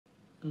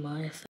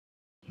My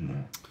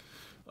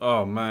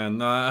Oh man,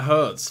 that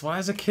hurts. Why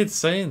is a kid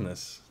saying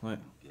this? Like,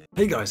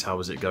 hey guys, how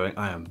is it going?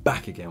 I am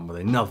back again with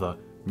another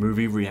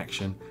movie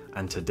reaction,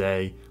 and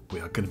today we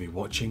are going to be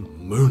watching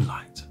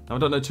Moonlight. Now I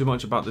don't know too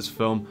much about this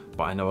film,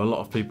 but I know a lot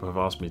of people have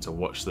asked me to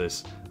watch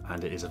this,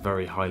 and it is a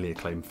very highly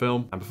acclaimed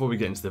film. And before we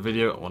get into the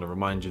video, I want to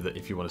remind you that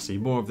if you want to see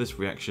more of this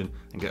reaction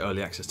and get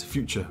early access to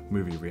future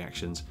movie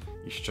reactions,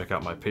 you should check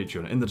out my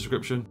Patreon in the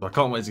description. So I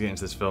can't wait to get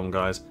into this film,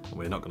 guys, and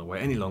we're not going to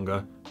wait any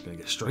longer. We're going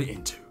to get straight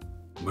into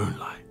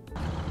Moonlight.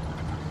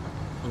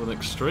 With an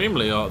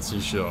extremely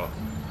artsy shot.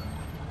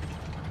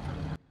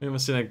 We haven't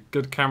seen a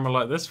good camera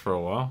like this for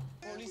a while.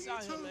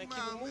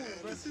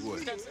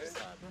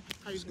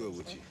 What's good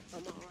with you?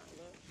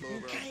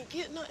 You can't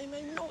get nothing,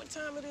 man. You know what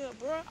time it is,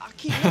 bro. I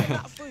keep looking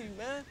out for you,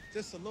 man.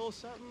 Just a little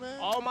something, man.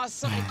 All my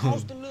something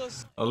cost a little.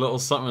 A little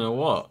something or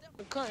what?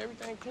 Cut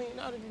everything clean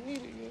out if you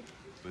need it, yeah.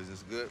 But is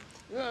this good?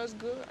 Yeah, it's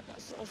good. I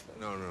got something for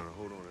you. No,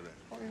 hold on to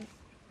that.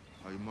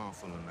 How your mom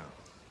feeling now?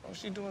 Oh,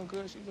 she doing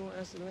good. She doing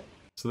excellent.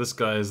 So this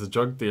guy is the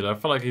drug dealer. I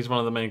feel like he's one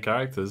of the main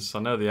characters. I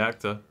know the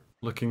actor.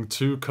 Looking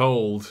too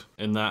cold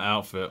in that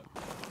outfit.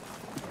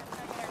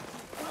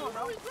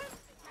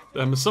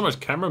 There's so much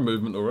camera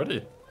movement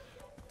already.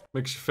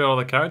 Makes you feel how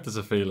the characters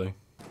are feeling.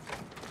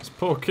 This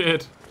poor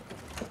kid.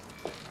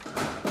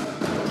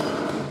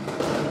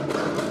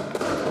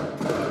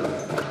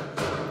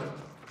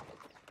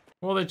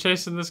 What are they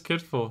chasing this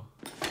kid for?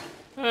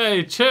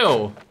 Hey,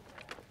 chill!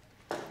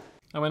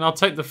 I mean, I'll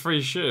take the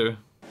free shoe.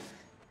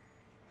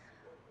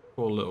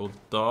 Poor little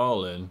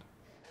darling.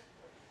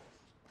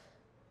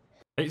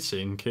 Hate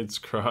seeing kids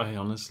cry,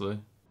 honestly.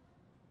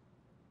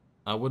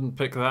 I wouldn't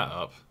pick that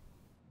up.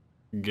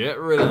 Get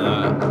rid of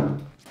that.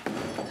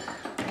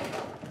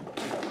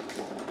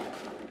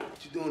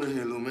 What you doing in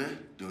here, little man?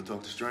 You wanna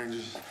talk to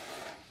strangers?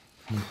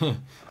 I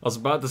was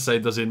about to say,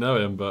 does he know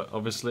him, but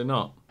obviously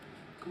not.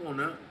 Come on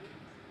now.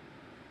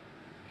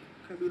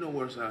 Can't be no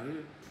worse out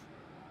here.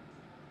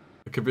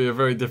 It could be a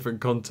very different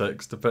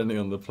context depending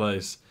on the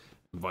place.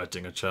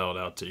 Inviting a child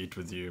out to eat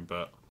with you,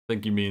 but I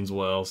think he means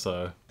well,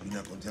 so. You're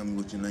not gonna tell me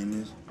what your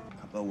name is?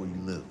 How about where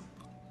you live?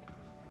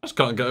 I just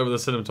can't get over the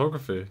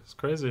cinematography. It's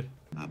crazy.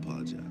 I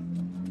apologize.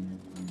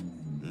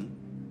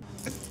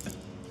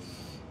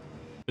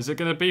 Is it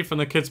going to be from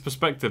the kid's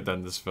perspective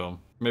then, this film?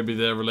 Maybe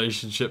their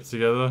relationship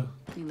together?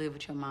 You live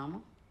with your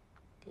mama?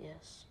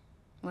 Yes.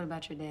 What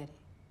about your daddy?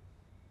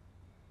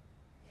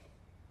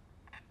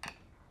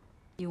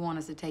 You want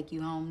us to take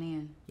you home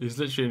then? He's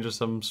literally in just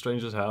some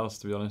stranger's house,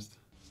 to be honest.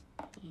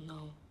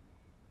 No.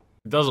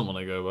 He doesn't want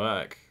to go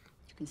back.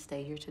 You can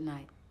stay here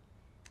tonight.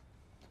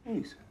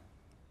 Thanks.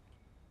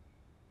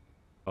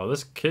 Oh,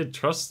 this kid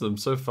trusts them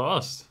so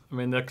fast. I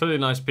mean, they're clearly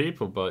nice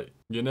people, but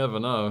you never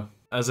know.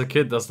 As a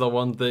kid, that's the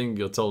one thing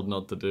you're told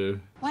not to do.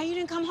 Why you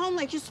didn't come home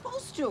like you're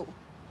supposed to?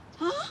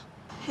 Huh?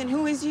 And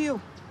who is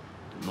you?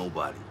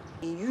 Nobody.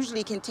 He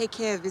usually can take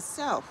care of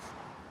himself.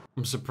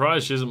 I'm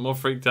surprised she isn't more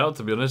freaked out,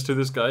 to be honest, who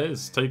this guy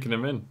is, taking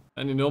him in.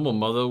 Any normal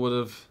mother would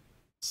have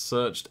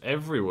searched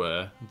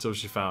everywhere until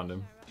she found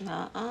him.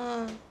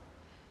 Uh-uh.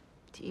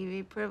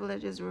 TV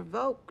privilege is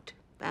revoked.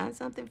 Find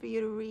something for you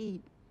to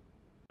read.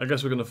 I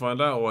guess we're going to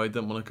find out why he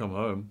didn't want to come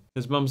home.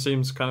 His mum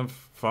seems kind of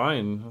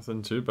fine,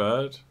 nothing too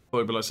bad. Thought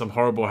it'd be like some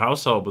horrible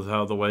household with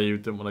how the way you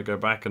didn't want to go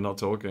back and not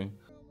talking.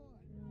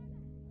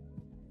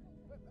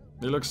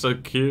 He looks so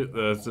cute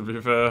there, to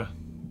be fair.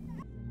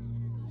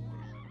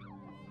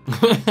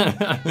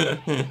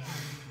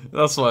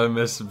 That's why I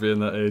miss being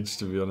that age,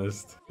 to be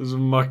honest. Just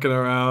mucking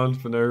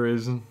around for no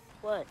reason.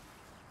 What?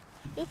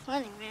 You're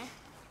funny, man.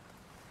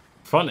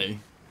 Funny?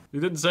 You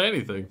didn't say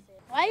anything.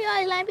 Why you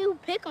always letting people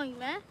pick on you,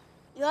 man?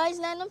 You always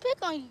letting them pick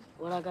on you.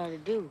 What I gotta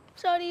do?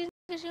 So these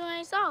niggas you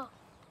ain't saw.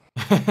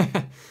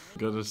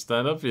 Gotta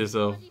stand up for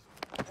yourself.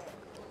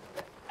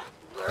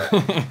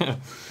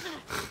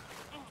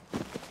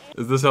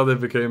 Is this how they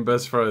became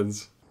best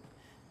friends?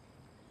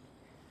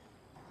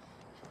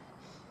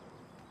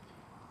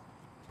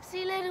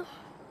 See, little?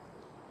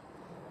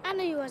 I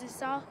knew you wasn't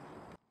saw.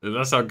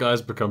 That's how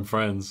guys become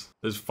friends.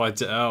 Just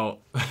fight it out,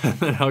 and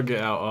then I'll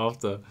get out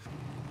after.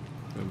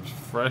 Those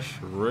fresh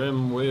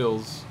rim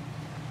wheels.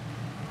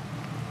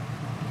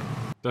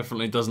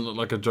 Definitely doesn't look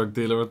like a drug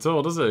dealer at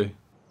all, does he?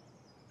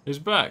 He's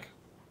back.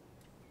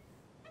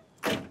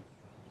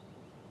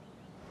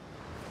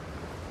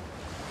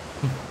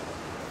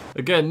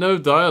 Again, no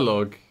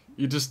dialogue.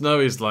 You just know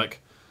he's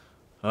like,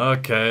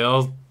 okay,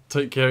 I'll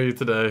take care of you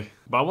today.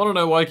 But I want to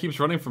know why he keeps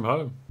running from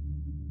home.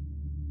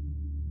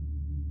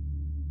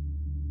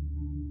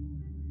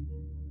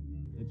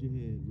 Let your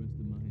head rest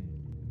in my hand.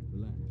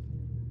 Relax.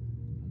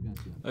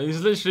 I got you.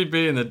 He's literally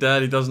being the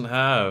dad he doesn't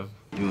have.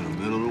 You're in the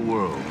middle of the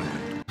world, man.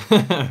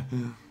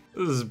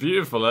 This is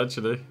beautiful,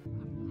 actually.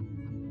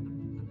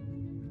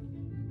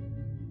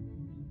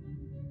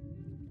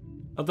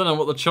 I don't know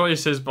what the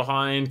choice is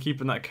behind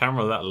keeping that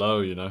camera that low,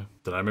 you know.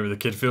 Don't know, maybe the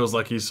kid feels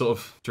like he's sort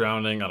of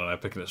drowning. I don't know,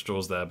 picking at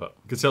straws there, but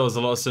you can tell there's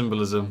a lot of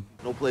symbolism.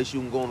 No place you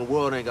can go in the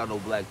world ain't got no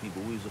black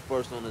people. We was the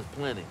first on this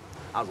planet.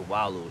 I was a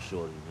wild little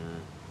shorty,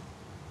 man.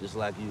 Just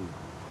like you.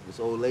 This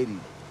old lady,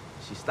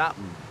 She stopped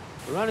me.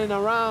 Running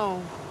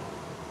around,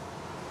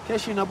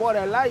 catching up all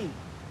that light.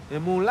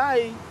 In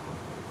Moonlight,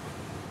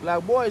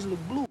 black boys look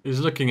blue. He's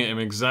looking at him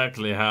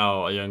exactly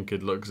how a young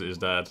kid looks at his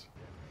dad.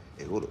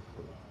 Hey, hold up.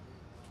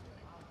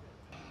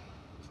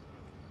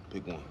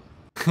 Pick one.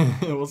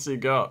 What's he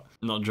got?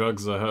 Not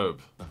drugs, I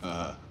hope.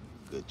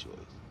 Good choice.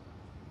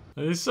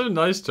 He's so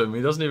nice to him.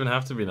 He doesn't even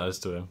have to be nice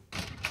to him.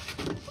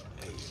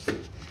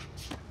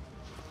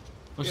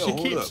 Well, Yo, she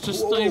hold keeps up.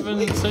 just Whoa, not even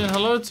wait. saying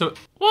hello to it.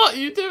 What are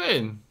you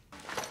doing?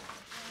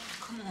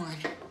 Come on.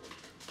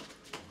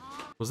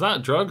 Was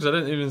that drugs? I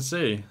didn't even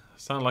see.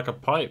 Sounded like a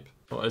pipe.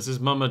 What, is his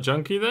mum a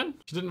junkie then?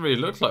 She didn't really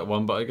look like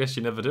one, but I guess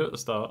you never do at the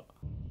start.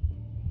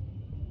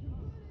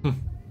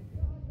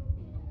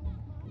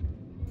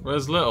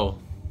 Where's Little?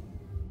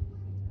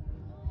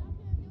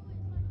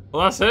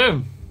 Well, that's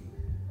him.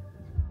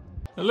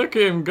 And look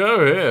at him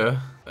go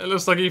here. It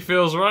looks like he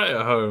feels right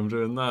at home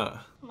doing that.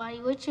 Somebody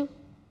with you?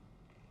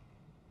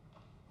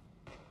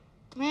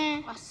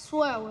 Man, I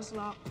swear I was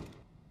locked.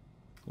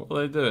 What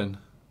are they doing?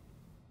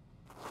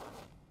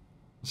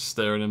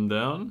 Staring him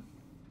down?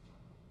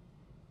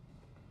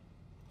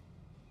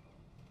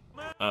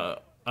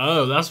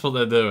 Oh, that's what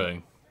they're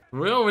doing.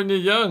 Well, when you're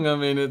young, I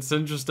mean, it's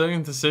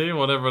interesting to see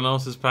what everyone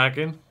else is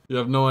packing. You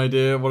have no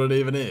idea what it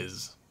even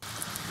is.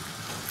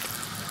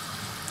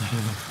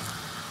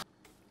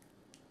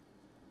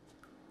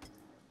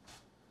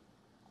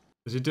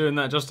 Is he doing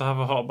that just to have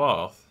a hot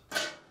bath?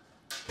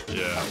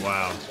 Yeah,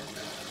 wow.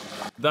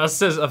 That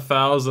says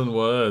 1,000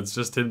 words,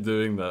 just him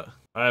doing that.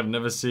 I have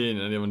never seen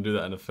anyone do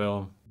that in a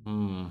film.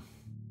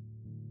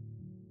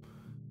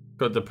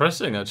 Got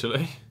depressing,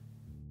 actually.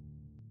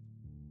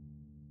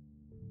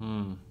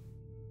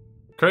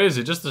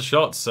 Crazy, just the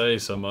shots say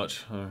so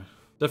much.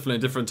 Definitely a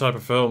different type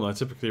of film I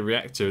typically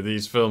react to.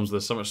 These films,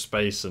 there's so much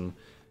space and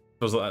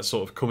feels like that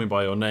sort of Call Me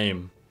By Your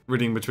Name.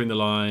 Reading between the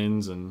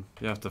lines and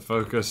you have to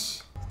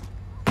focus.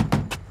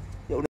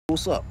 Yo,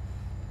 what's up?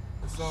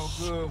 It's all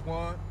good,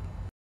 Juan.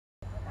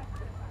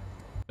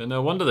 And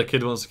no wonder the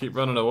kid wants to keep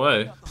running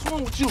away. What's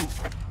wrong with you?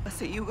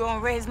 So you gonna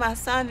raise my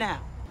son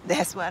now?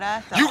 That's what I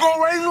thought. You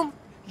gonna raise him?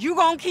 You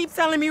gonna keep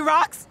selling me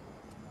rocks?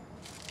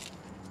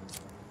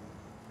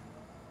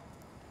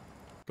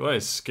 Guy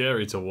is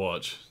scary to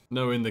watch,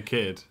 knowing the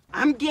kid.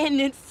 I'm getting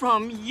it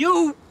from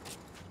you.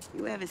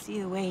 You ever see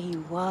the way he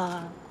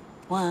was?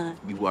 One.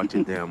 You watch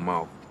your damn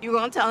mouth. You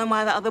gonna tell him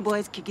why the other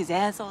boys kick his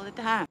ass all the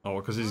time? Oh,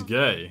 because he's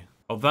gay.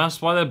 Oh,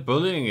 that's why they're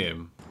bullying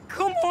him.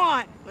 Come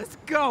on, let's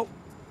go.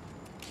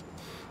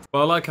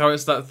 Well, I like how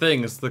it's that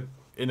thing. It's the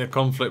inner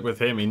conflict with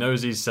him. He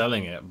knows he's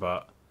selling it,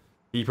 but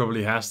he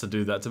probably has to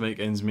do that to make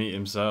ends meet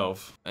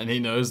himself. And he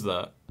knows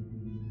that.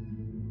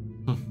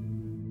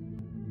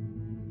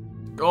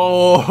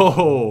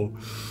 Oh!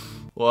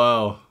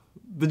 Wow.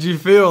 Did you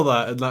feel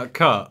that in that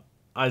cut?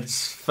 I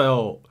just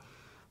felt...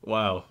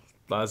 Wow.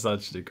 That's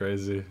actually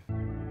crazy.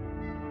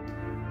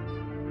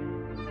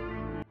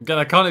 Again,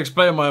 I can't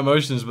explain my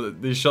emotions,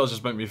 but these shots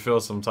just make me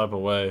feel some type of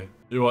way.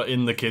 You are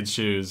in the kid's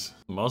shoes.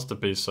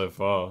 Masterpiece so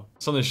far.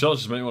 Some of these shots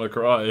just make me want to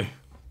cry.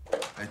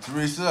 Hey,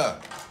 Teresa.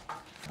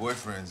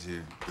 Boyfriend's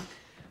here.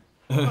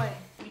 What?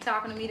 You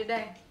talking to me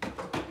today?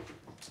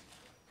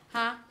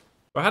 Huh?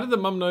 But how did the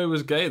mum know he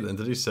was gay then?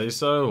 Did he say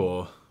so?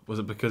 Or was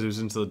it because he was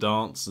into the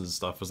dance and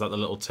stuff? Was that the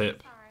little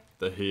tip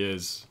that he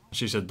is?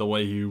 She said the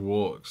way he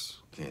walks.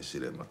 Can't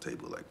sit at my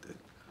table like that.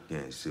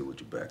 Can't sit with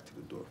your back to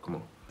the door. Come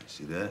on.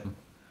 See that?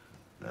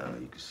 Now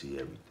you can see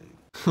everything.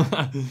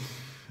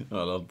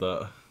 I love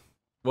that.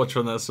 Watch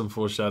when there's some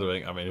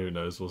foreshadowing. I mean, who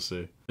knows? We'll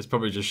see. It's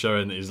probably just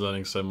showing that he's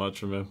learning so much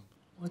from him.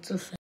 What's a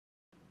thing?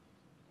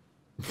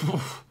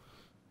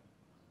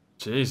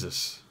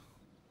 Jesus.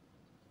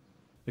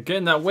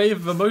 Again, that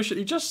wave of emotion.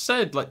 He just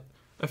said, like,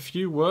 a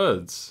few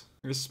words.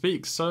 He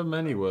speaks so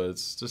many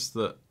words. Just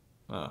that...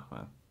 Oh,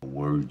 man. A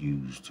word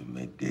used to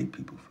make gay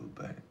people feel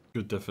bad.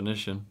 Good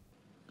definition.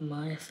 Am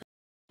I a thing?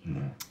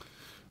 No.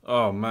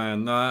 Oh,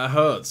 man. Nah, it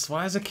hurts.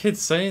 Why is a kid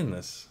saying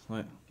this?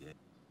 Like...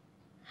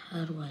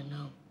 How do I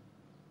know?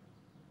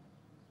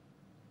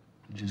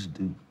 Just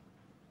do.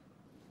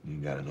 You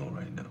gotta know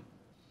right now.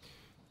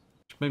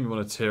 It made me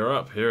want to tear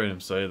up hearing him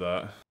say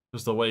that.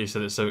 Just the way he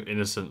said it so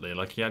innocently,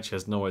 like he actually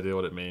has no idea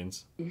what it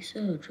means. You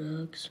sell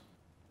drugs.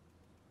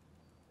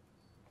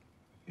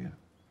 Yeah.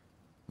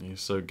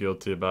 He's so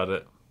guilty about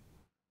it.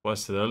 Well, I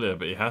said earlier,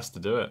 but he has to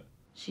do it.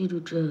 So you do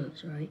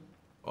drugs, right?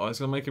 Oh, it's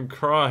gonna make him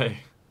cry.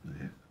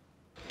 Yeah.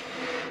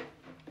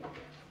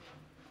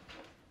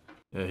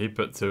 Yeah, he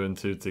put 2 and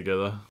 2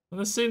 together. And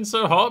the scene's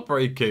so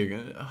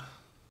heartbreaking.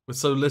 With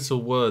so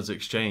little words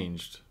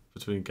exchanged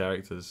between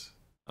characters.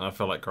 And I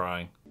felt like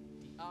crying.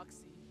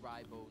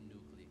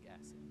 Deoxyribonucleic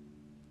acid.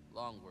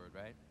 Long word,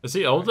 right? Is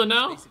he older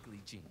now?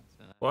 Basically genes.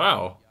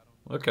 Wow.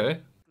 Okay.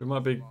 We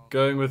might be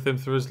going with him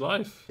through his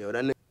life. Yo,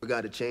 that nigga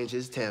forgot to change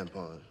his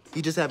tampon.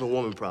 He just having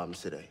woman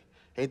problems today.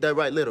 Ain't that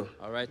right, Little?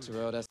 All right,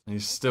 Terrell, that's...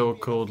 He's still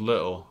called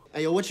Little.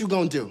 Hey, yo, what you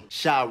gonna do?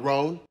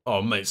 Chiron?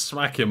 Oh, mate,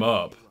 smack him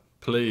up.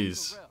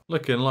 Please.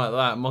 Looking like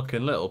that,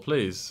 mocking Little,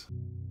 please.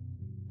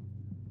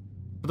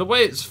 But the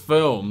way it's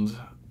filmed,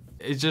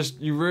 it's just,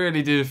 you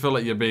really do feel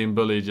like you're being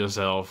bullied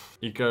yourself.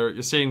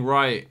 You're seeing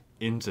right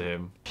into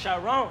him.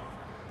 Chiron.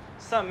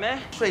 What's up,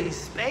 man? Straight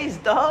space,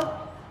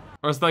 dog.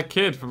 Or it's that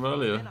kid from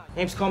earlier.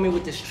 Ames called me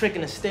with this trick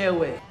in the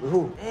stairway. With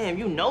who? Damn,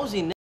 you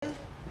nosy, nigga.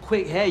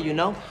 Quick hair, you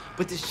know?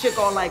 But this chick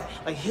all like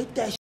hit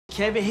that shit,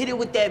 Kevin. Hit it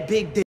with that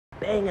big dick.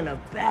 Banging her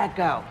back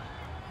out.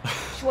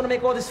 She wanna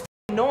make all this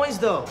noise,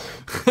 though.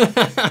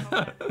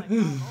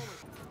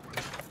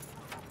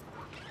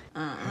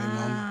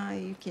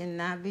 You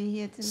cannot be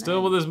here tonight.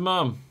 Still with his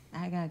mum.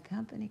 I got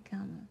company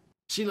coming.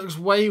 She looks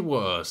way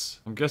worse.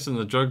 I'm guessing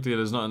the drug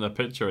dealer's not in the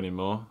picture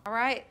anymore. All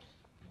right.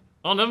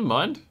 Oh, never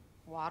mind.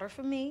 Water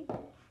for me.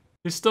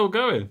 He's still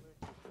going.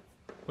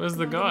 Where's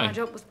the guy? My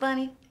joke was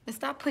funny. And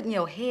stop putting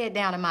your head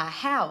down in my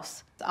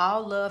house. It's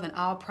all love and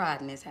all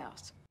pride in this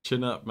house.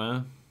 Chin up,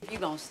 man. If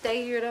you're gonna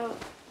stay here, though,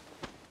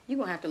 you're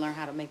gonna have to learn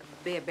how to make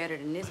a bed better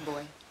than this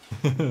boy.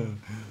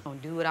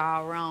 Don't do it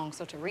all wrong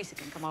so Teresa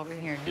can come over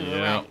here and do it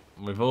Yeah, right.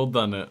 we've all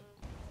done it.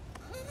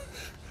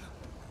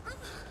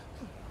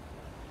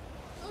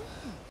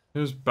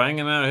 Who's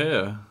banging out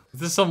here? Is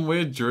this some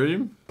weird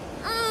dream?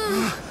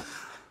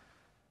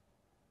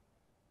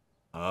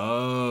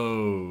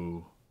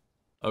 Oh.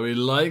 Oh, he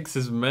likes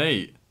his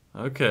mate.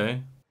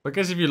 Okay. I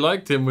guess if you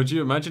liked him, would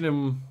you imagine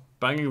him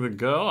banging the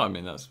girl? I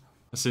mean, that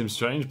seems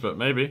strange, but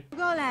maybe. Go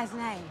last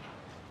night.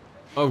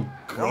 Oh,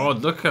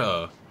 God, look at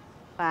her.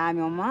 I'm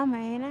your mama,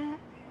 ain't I?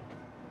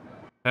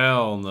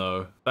 Hell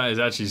no. That is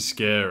actually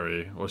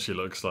scary, what she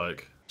looks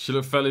like. She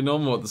looked fairly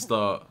normal at the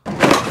start.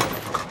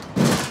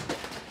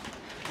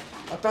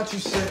 I thought you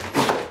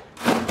said...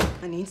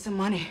 I need some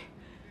money.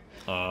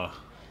 Yeah,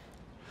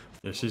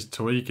 she's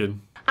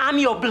tweaking. I'm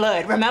your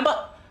blood, remember?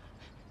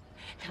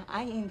 Now,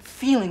 I ain't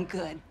feeling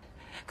good.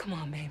 Come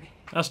on, baby.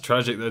 That's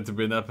tragic, though, to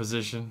be in that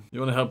position. You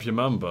want to help your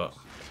mum, but...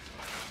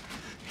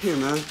 Here,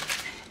 man.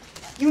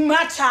 You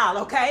my child,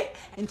 okay?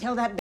 And tell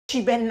that bitch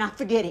she better not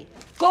forget it.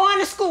 Go on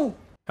to school.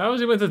 How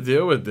is he meant to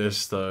deal with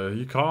this, though?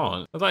 You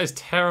can't. That is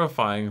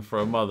terrifying for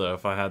a mother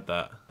if I had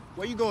that.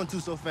 Where you going to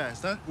so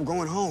fast, huh? I'm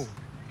going home.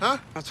 Huh?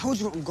 I told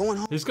you I'm going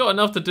home. He's got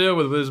enough to deal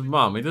with his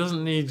mum. He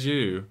doesn't need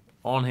you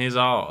on his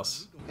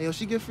ass. Hey, yo,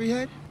 she get free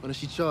head? Or does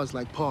she charge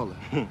like Paula?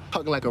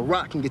 Talking like a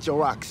rock and get your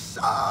rock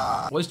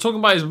soft. Well, he's talking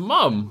about his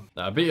mum.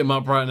 Nah, beat him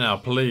up right now,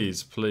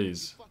 please,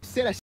 please.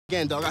 Say that shit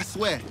again, dog, I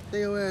swear. Stay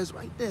your ass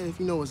right there if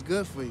you know what's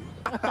good for you.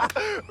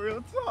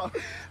 Real talk.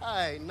 All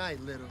right, night,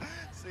 little.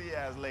 See you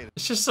ass later.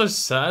 It's just so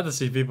sad to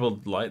see people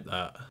like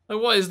that.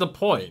 Like, what is the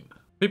point?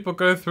 People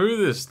go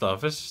through this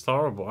stuff. It's just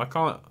horrible. I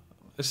can't...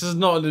 This is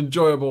not an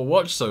enjoyable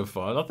watch so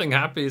far. Nothing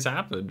happy has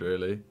happened,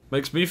 really.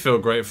 Makes me feel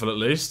grateful, at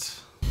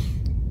least.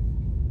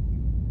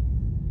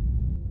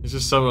 He's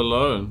just so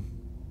alone.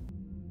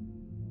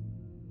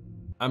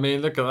 I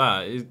mean, look at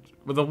that.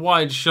 With a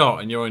wide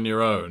shot and you're on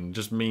your own,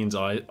 just means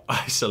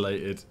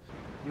isolated.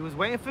 You was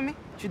waiting for me?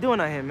 What you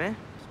doing out here, man?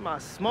 It's my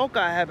smoke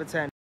eye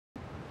habitat.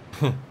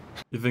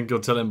 You think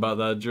you'll tell him about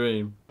that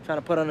dream? Trying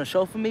to put on a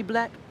show for me,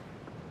 Black?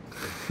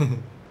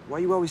 Why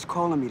you always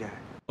calling me that?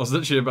 I was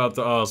literally about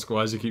to ask,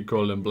 why does he keep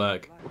calling him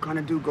Black? What kind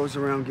of dude goes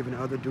around giving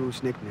other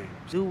dudes nicknames?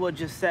 Dude what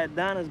just sat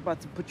down is about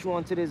to put you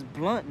onto this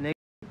blunt, nigga.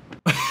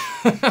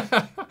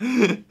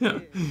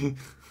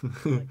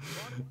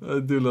 I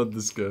do love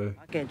this guy.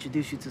 I can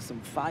introduce you to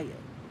some fire.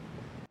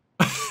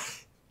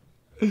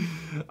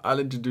 I'll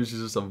introduce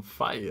you to some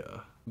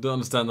fire. Don't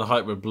understand the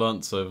hype with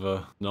blunts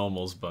over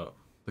normals, but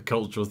the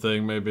cultural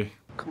thing, maybe.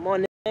 Come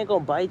on, nigga, ain't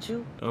gonna bite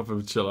you. Help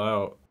him chill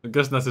out. I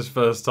guess that's his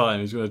first time.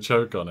 He's gonna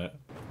choke on it.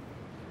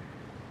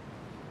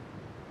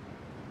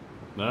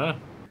 Nah,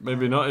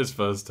 maybe not his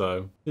first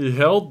time. He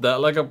held that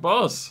like a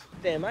boss.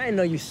 Damn, I didn't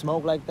know you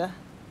smoke like that.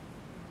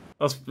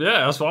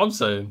 Yeah, that's what I'm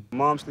saying.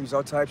 Mom leaves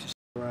all types of shit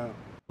around.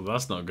 Well,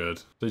 that's not good.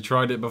 So he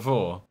tried it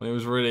before when he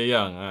was really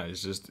young.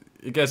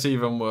 It gets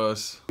even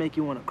worse. Make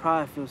you want to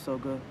cry, it feels so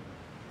good.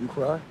 You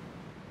cry?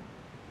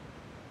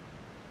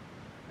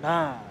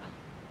 Nah.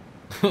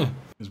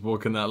 He's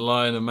walking that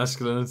line of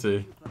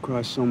masculinity. I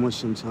cry so much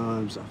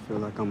sometimes, I feel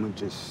like I'm gonna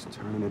just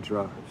turn into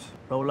drugs.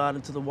 Roll out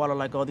into the water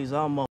like all these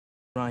almost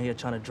around here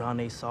trying to drown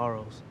their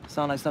sorrows.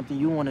 Sound like something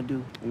you want to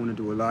do. I want to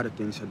do a lot of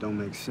things that don't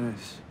make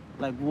sense.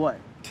 Like what?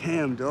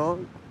 Damn,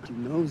 dog. You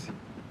nosy.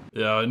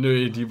 Yeah, I knew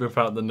he'd whip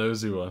out the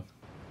nosy one.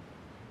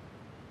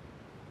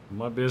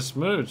 Might be a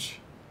smooch.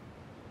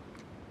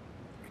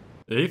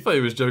 Yeah, he thought he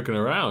was joking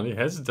around. He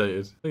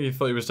hesitated. I think he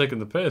thought he was taking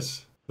the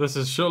piss. This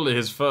is surely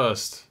his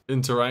first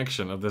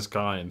interaction of this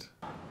kind.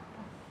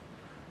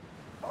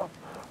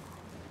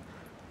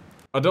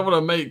 I don't want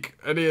to make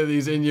any of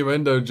these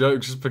innuendo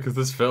jokes just because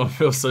this film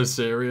feels so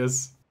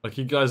serious. Like,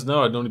 you guys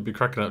know I'd normally be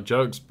cracking up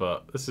jokes,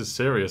 but this is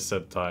serious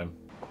Seb time.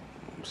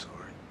 I'm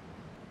sorry.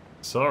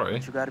 Sorry?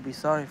 What you gotta be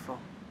sorry for?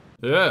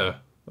 Yeah,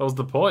 that was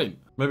the point.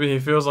 Maybe he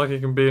feels like he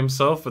can be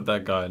himself with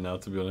that guy now,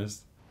 to be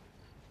honest.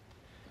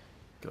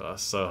 God,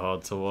 that's so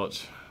hard to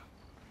watch.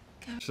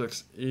 She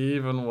looks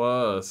even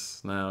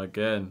worse now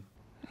again.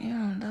 You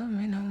don't love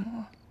me no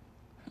more.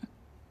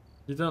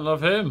 You don't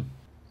love him.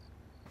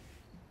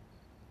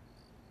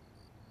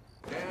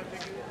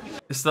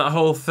 It's that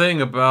whole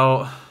thing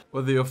about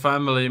whether your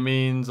family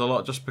means a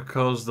lot just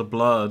because the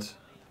blood.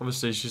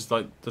 Obviously, she's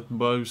like the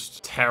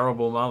most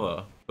terrible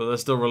mother, but they're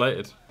still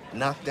related.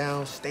 Knock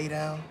down, stay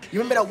down. You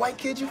remember that white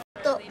kid you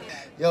f***ed up?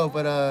 Yo,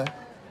 but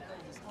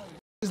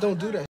just don't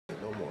do that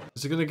shit no more.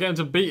 Is he gonna get him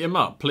to beat him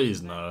up?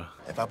 Please, no.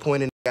 If I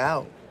point a nigga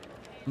out,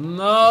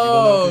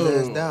 no. you gonna knock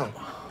his ass down.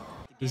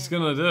 He's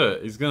gonna do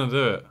it. He's gonna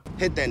do it.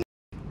 Hit that.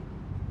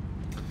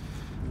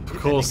 Of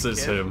course,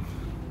 it's him.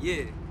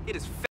 Yeah, hit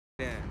his fat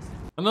ass.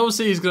 And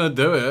obviously, he's gonna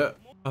do it.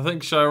 I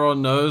think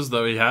Chiron knows,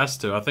 though he has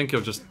to. I think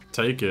he'll just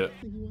take it.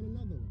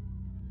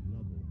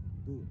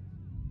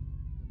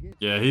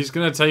 Yeah, he's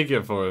gonna take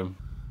it for him.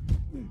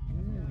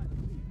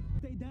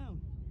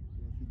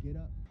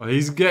 Oh,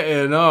 he's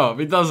getting up.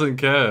 He doesn't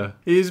care.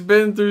 He's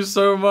been through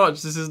so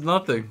much. This is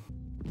nothing.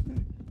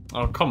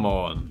 Oh, come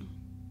on.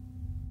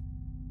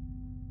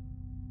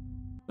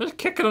 They're just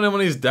kicking on him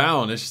when he's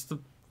down. It's just the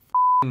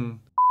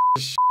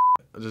shit.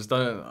 I just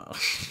don't.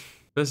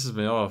 Pisses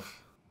me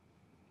off.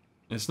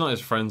 It's not his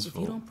friend's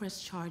fault. If you don't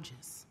press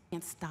charges, you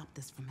can't stop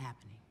this from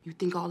happening. You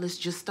think all this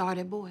just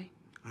started, boy?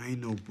 I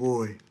ain't no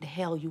boy. The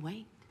hell you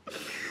ain't.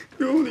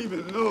 You don't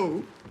even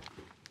know.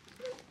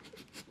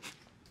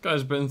 This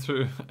guy's been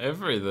through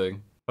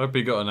everything. Hope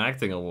he got an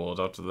acting award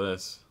after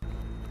this.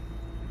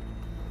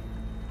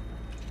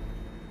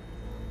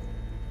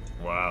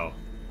 Wow.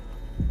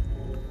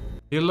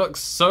 He looks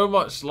so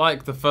much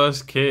like the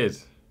first kid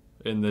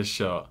in this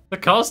shot. The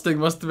casting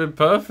must have been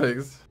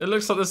perfect. It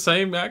looks like the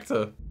same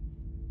actor.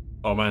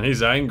 Oh man,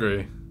 he's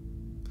angry.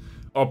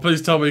 Oh,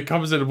 please tell me he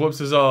comes in and whoops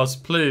his ass.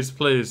 Please,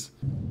 please.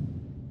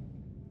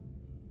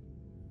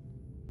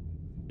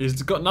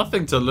 He's got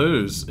nothing to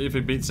lose if he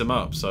beats him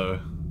up, so...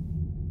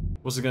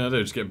 What's he gonna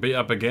do? Just get beat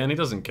up again? He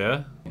doesn't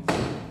care.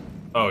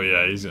 Oh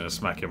yeah, he's gonna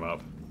smack him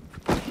up.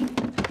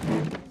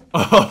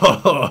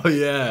 Oh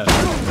yeah.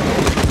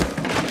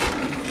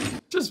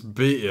 Just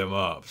beat him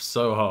up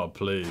so hard,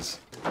 please.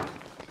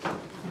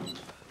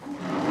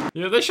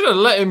 Yeah, they should have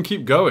let him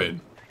keep going.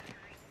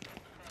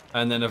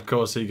 And then, of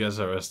course, he gets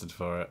arrested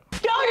for it.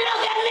 Don't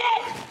look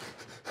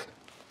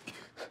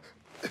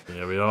at me!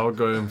 Yeah, we are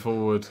going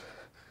forward.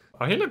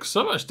 Oh, he looks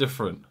so much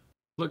different.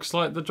 Looks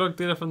like the drug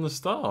dealer from the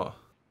start.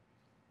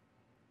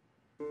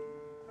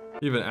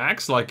 Even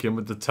acts like him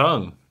with the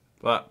tongue.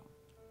 That's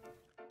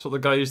what the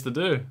guy used to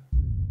do.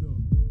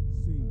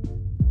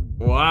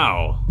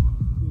 Wow.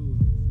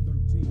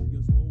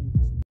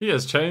 He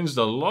has changed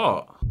a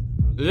lot.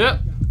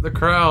 Yep, the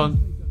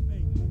crown.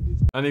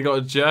 And he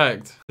got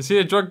jacked. Is he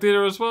a drug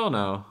dealer as well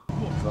now?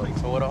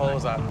 So what the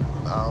hoes are?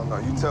 I don't know.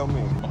 You tell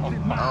me.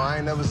 I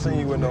ain't never seen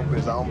you with no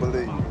bitch. I don't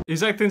believe you.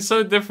 He's acting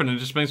so different. It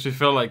just makes me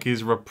feel like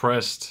he's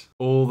repressed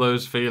all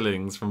those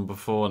feelings from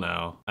before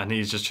now. And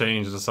he's just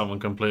changed into someone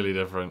completely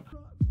different.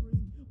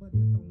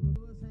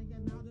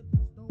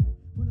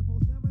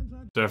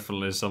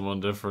 Definitely someone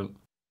different.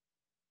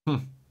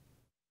 Is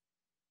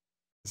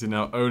he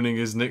now owning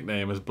his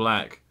nickname as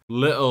Black?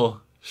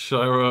 Little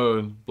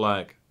Chiron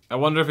Black. I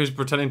wonder if he's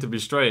pretending to be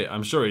straight.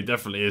 I'm sure he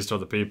definitely is to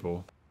other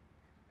people.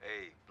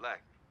 Hey,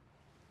 Black.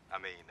 I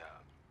mean,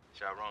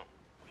 Chiron.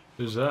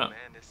 Who's that?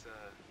 Man,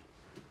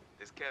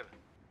 it's Kevin.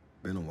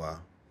 Been a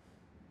while.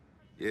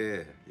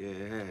 Yeah,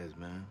 it has,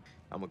 man.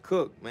 I'm a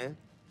cook, man.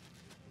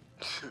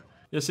 Yeah,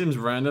 it seems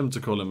random to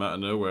call him out of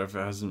nowhere if he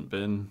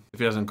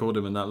hasn't called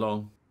him in that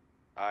long.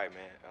 Alright,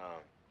 man.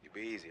 You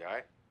be easy,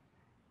 alright?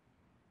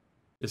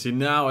 You see,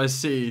 now I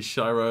see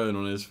Chiron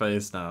on his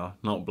face now,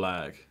 not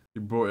Black. He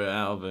brought it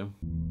out of him.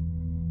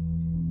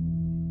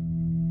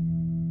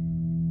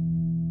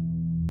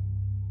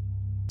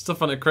 Still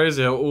find it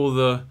crazy how all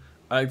the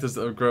actors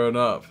that have grown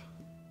up,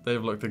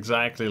 they've looked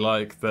exactly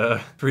like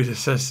their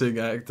predecessing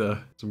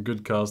actor. Some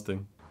good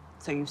casting.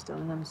 So you still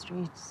in them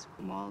streets?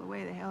 From all the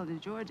way the hell to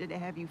Georgia to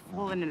have you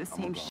falling in the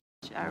same shit,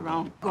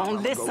 Chiron. Go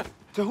on, listen.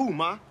 To who,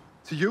 Ma?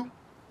 To you?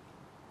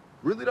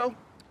 Really, though?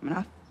 I mean,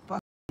 I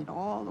fucked it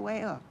all the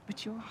way up.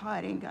 But your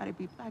heart ain't gotta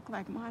be black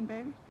like mine,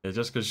 baby. Yeah,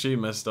 just because she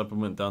messed up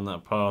and went down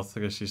that path,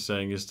 I guess she's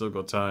saying you still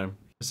got time.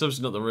 It's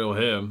obviously not the real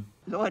him.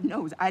 Lord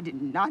knows I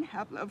did not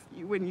have love for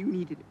you when you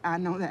needed it. I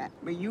know that.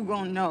 But you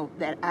gonna know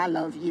that I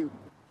love you.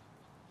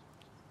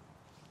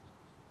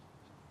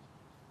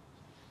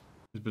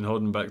 He's been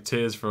holding back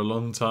tears for a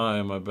long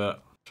time, I bet.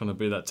 Trying to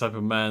be that type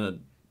of man that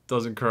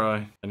doesn't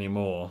cry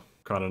anymore.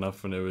 Cried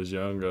enough when he was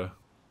younger.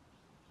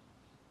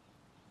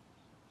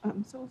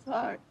 I'm so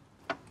sorry.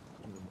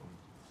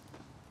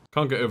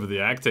 Can't get over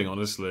the acting,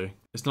 honestly.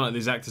 It's not like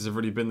these actors have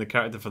really been the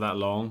character for that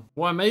long.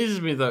 What amazes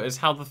me, though, is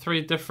how the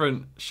three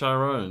different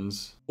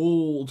Chirons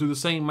all do the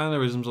same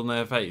mannerisms on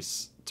their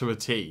face to a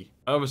T.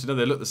 I obviously know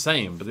they look the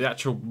same, but the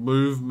actual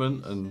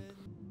movement and...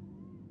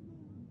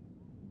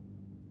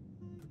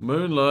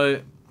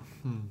 Moonlight.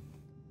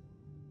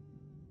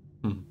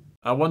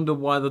 I wonder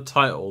why the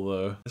title,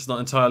 though. It's not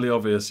entirely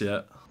obvious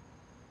yet.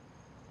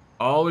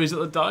 Oh, he's at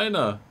the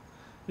diner.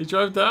 He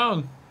drove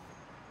down.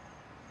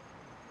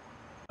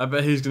 I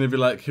bet he's gonna be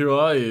like, who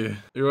are you?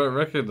 You won't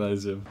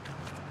recognize him.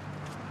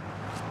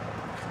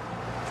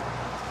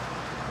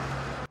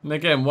 And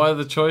again, why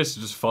the choice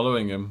of just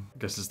following him? I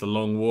guess it's the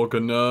long walk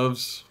of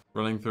nerves.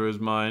 running through his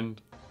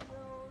mind.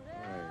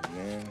 Alright,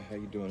 man. How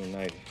you doing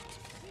tonight?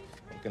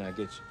 What can I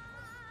get you?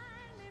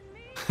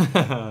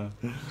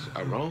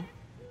 Chiron?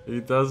 He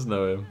does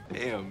know him.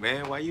 Damn,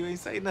 man. Why you ain't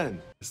say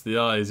nothing? It's the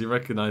eyes. He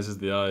recognizes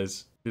the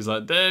eyes. He's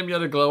like, damn, you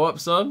had a glow up,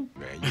 son.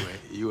 Man,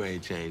 you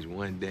ain't changed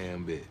one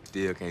damn bit.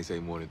 Still can't say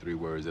more than 3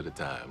 words at a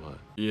time, huh?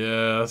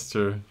 Yeah, that's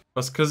true.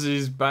 That's because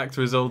he's back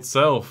to his old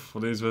self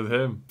when he's with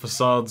him.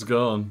 Facade's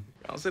gone.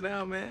 Y'all sit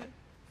down, man.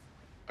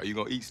 Are you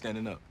gonna eat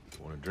standing up?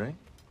 You want a drink?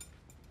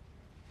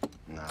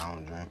 Nah, I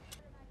don't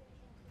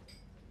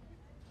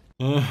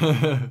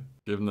drink.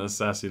 Give him that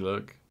sassy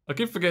look. I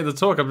keep forgetting to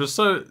talk. I'm just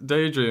so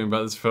daydreaming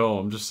about this film.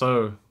 I'm just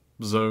so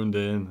zoned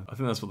in. I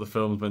think that's what the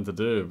film's meant to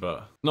do,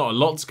 but not a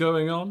lot's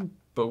going on,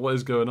 but what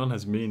is going on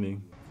has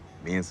meaning.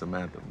 Me and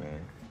Samantha,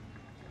 man.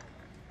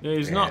 Yeah,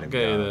 he's They not had him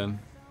gay young. then.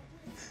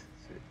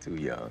 Shit, too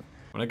young.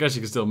 I mean, I guess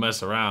you can still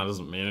mess around.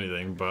 Doesn't mean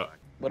anything, but...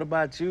 What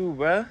about you,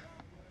 bruh?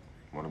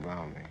 What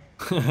about me?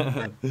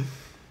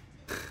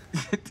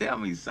 Tell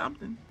me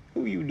something.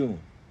 Who you doing?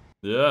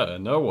 Yeah,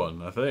 no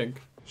one, I think.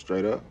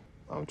 Straight up,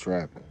 I'm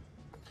trapping.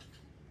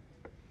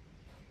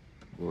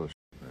 Bullshit,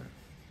 man.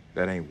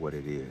 That ain't what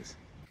it is.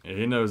 Yeah,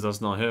 he knows that's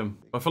not him.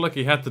 I feel like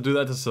he had to do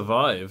that to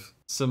survive.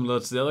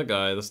 Similar to the other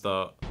guy at the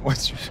start.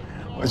 What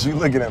you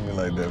looking at me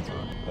like that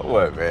for?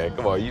 What, man?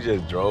 Come on, you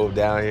just drove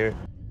down here?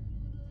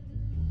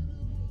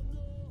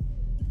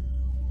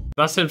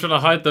 That's him trying to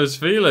hide those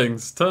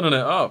feelings, turning it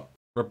up,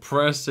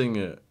 repressing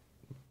it,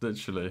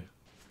 literally.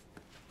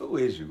 Who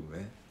is you,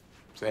 man?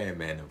 Saying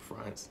man in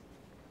front.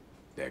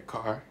 That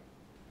car.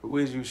 Who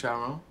is you,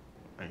 Chiron?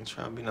 I ain't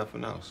trying to be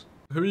nothing else.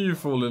 Who are you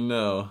fooling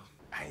now?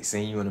 I ain't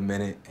seen you in a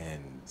minute,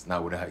 and it's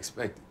not what I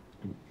expected.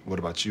 What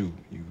about you?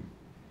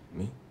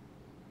 Me?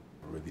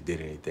 I really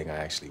did anything I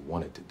actually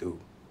wanted to do.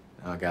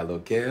 Now I got a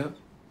little Kev.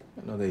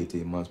 Another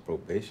 18 months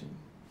probation.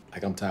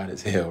 Like, I'm tired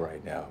as hell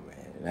right now, man.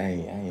 And I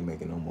ain't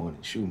making no more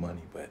than shoe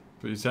money, but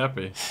he's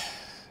happy.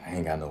 I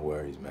ain't got no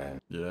worries, man.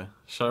 Yeah,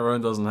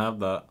 Chiron doesn't have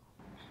that.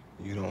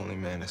 You the only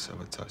man that's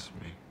ever touched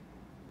me.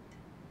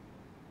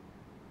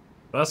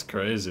 That's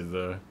crazy,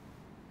 though.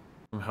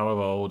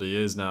 However old he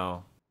is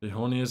now. He's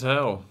horny as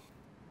hell.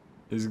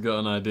 He's got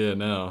an idea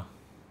now.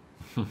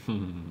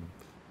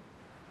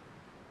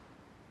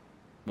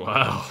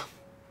 Wow.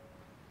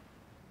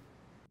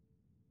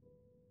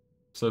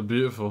 So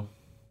beautiful.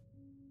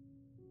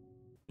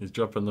 He's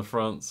dropping the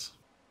fronts.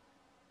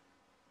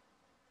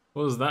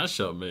 What does that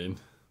shot mean? Is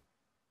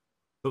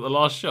that the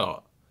last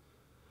shot?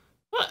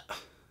 What?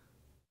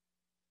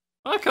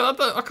 I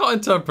can't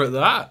interpret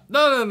that.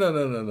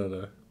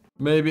 No.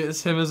 Maybe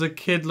it's him as a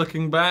kid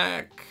looking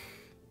back.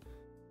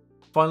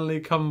 Finally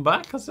come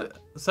back as it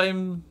the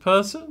same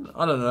person?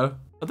 I don't know.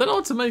 I don't know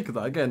what to make of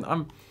that. Again,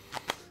 I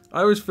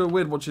always feel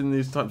weird watching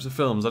these types of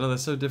films. I know they're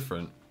so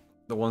different.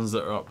 The ones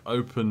that are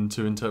open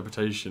to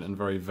interpretation and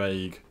very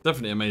vague.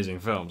 Definitely amazing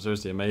film,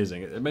 seriously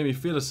amazing. It made me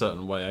feel a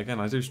certain way. Again,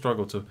 I do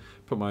struggle to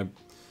put my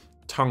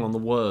tongue on the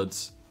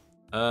words.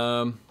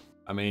 I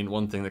mean,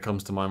 one thing that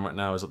comes to mind right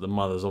now is that the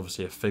mother's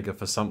obviously a figure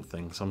for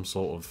something, some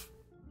sort of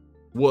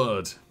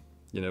word.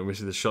 You know, we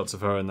see the shots of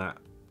her in that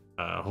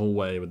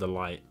hallway with the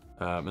light.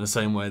 In the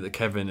same way that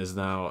Kevin is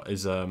now, I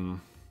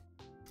don't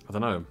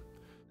know,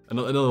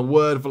 another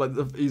word for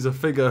like, he's a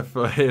figure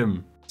for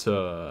him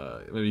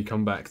to maybe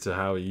come back to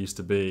how he used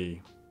to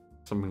be,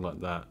 something like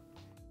that.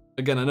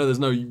 Again, I know there's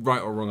no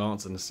right or wrong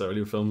answer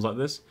necessarily with films like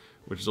this,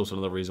 which is also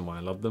another reason why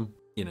I love them.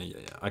 You know,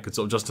 I could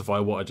sort of justify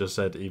what I just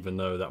said, even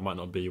though that might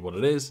not be what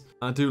it is.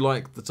 I do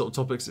like the sort of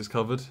topics it's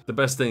covered. The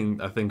best thing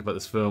I think about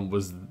this film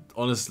was,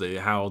 honestly,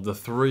 how the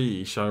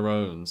 3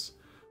 Chirons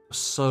were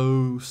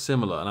so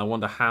similar, and I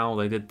wonder how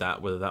they did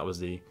that, whether that was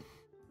the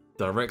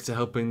director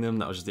helping them,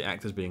 that was just the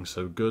actors being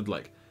so good.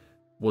 Like,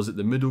 was it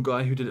the middle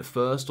guy who did it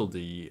first, or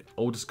the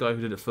oldest guy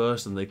who did it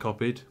first and they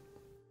copied?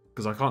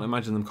 Because I can't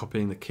imagine them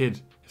copying the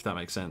kid, if that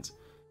makes sense.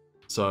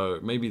 So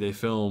maybe they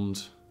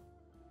filmed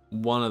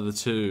one of the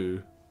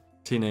 2,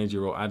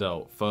 teenager or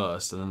adult,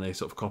 first, and then they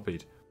sort of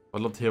copied.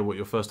 I'd love to hear what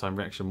your first time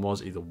reaction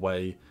was either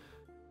way.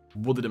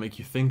 What did it make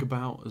you think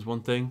about as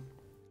one thing?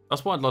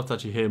 That's what I'd love to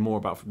actually hear more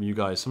about from you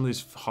guys. Some of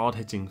these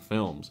hard-hitting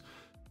films,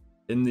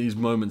 in these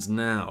moments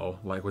now,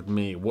 like with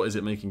me, what is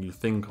it making you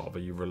think of? Are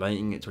you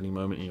relating it to any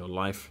moment in your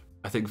life?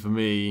 I think for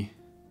me,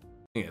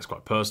 I think it's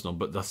quite personal,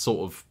 but the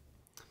sort of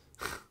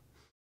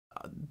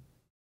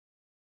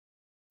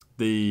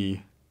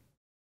the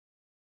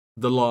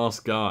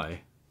last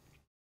guy,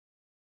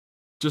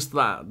 just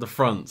that, the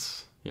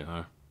fronts, you know.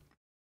 I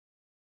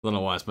don't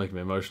know why it's making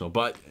me emotional,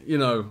 but you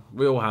know,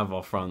 we all have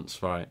our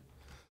fronts, right?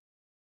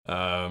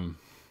 And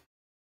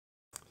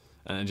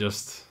it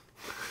just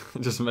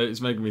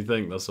it's making me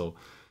think, that's all.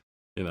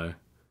 You know.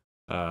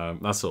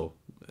 That's all.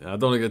 I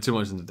don't want to get too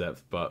much into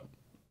depth, but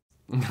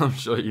I'm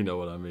sure you know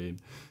what I mean.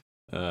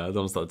 I don't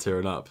want to start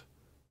tearing up.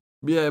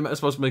 But yeah,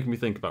 that's what's making me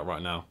think about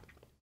right now.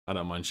 I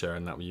don't mind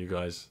sharing that with you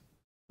guys.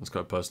 It's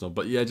quite personal.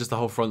 But yeah, just the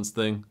whole fronts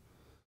thing.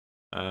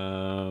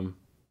 The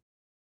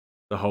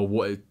whole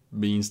what it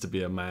means to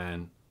be a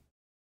man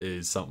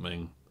is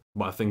something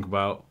what I think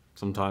about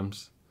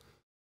sometimes.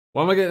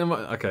 Why am I getting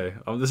my... Okay,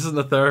 this isn't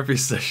a therapy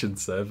session,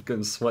 Seb.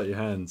 Getting sweaty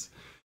hands.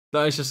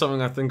 That is just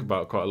something I think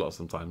about quite a lot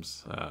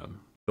sometimes.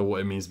 What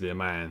it means to be a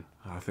man.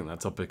 I think that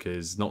topic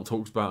is not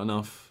talked about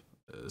enough.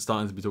 It's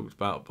starting to be talked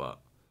about, but...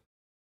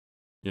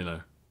 You know.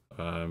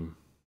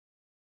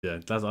 Yeah,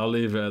 I'll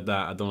leave it at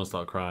that. I don't want to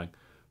start crying.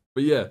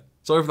 But yeah,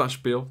 sorry for that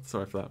spiel.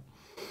 Sorry for that.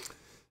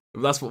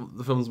 But that's what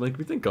the film's making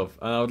me think of.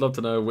 And I would love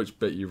to know which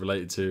bit you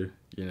related to.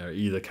 You know,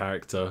 either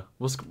character.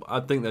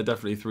 I think there are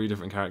definitely 3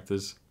 different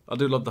characters. I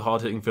do love the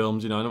hard-hitting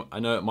films, you know. I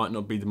know it might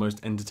not be the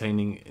most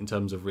entertaining in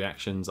terms of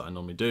reactions that I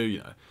normally do, you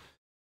know,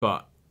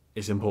 but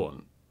it's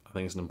important. I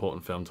think it's an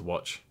important film to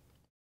watch,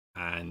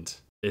 and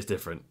it's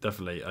different.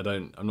 Definitely,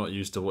 I'm not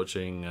used to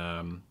watching,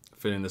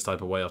 feeling this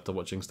type of way after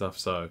watching stuff,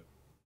 so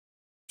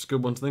it's a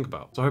good one to think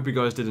about. So I hope you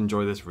guys did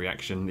enjoy this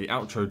reaction. The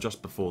outro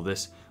just before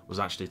this was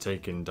actually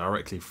taken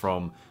directly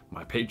from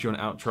my Patreon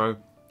outro,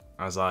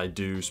 as I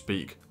do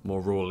speak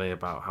more rawly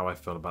about how I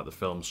feel about the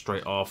film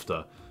straight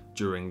after,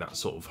 during that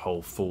sort of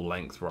whole full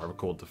length where I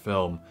record the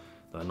film,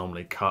 that I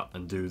normally cut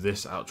and do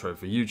this outro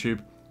for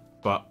YouTube.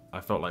 But I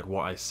felt like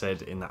what I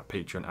said in that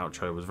Patreon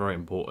outro was very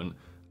important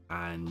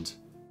and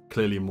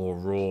clearly more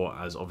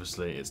raw, as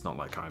obviously it's not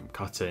like I'm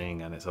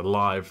cutting and it's a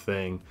live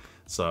thing,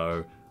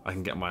 so I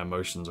can get my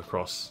emotions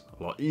across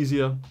a lot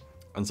easier.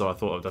 And so I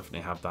thought I'd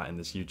definitely have that in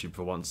this YouTube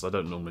for once. I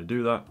don't normally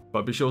do that,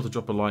 but be sure to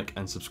drop a like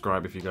and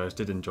subscribe if you guys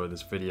did enjoy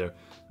this video,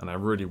 and I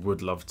really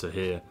would love to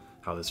hear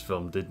how this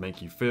film did make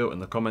you feel in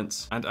the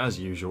comments. And as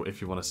usual,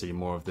 if you want to see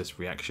more of this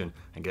reaction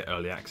and get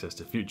early access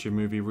to future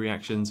movie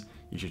reactions,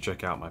 you should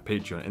check out my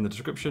Patreon in the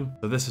description.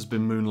 So this has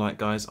been Moonlight,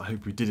 guys. I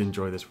hope you did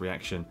enjoy this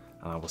reaction,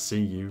 and I will see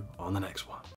you on the next one.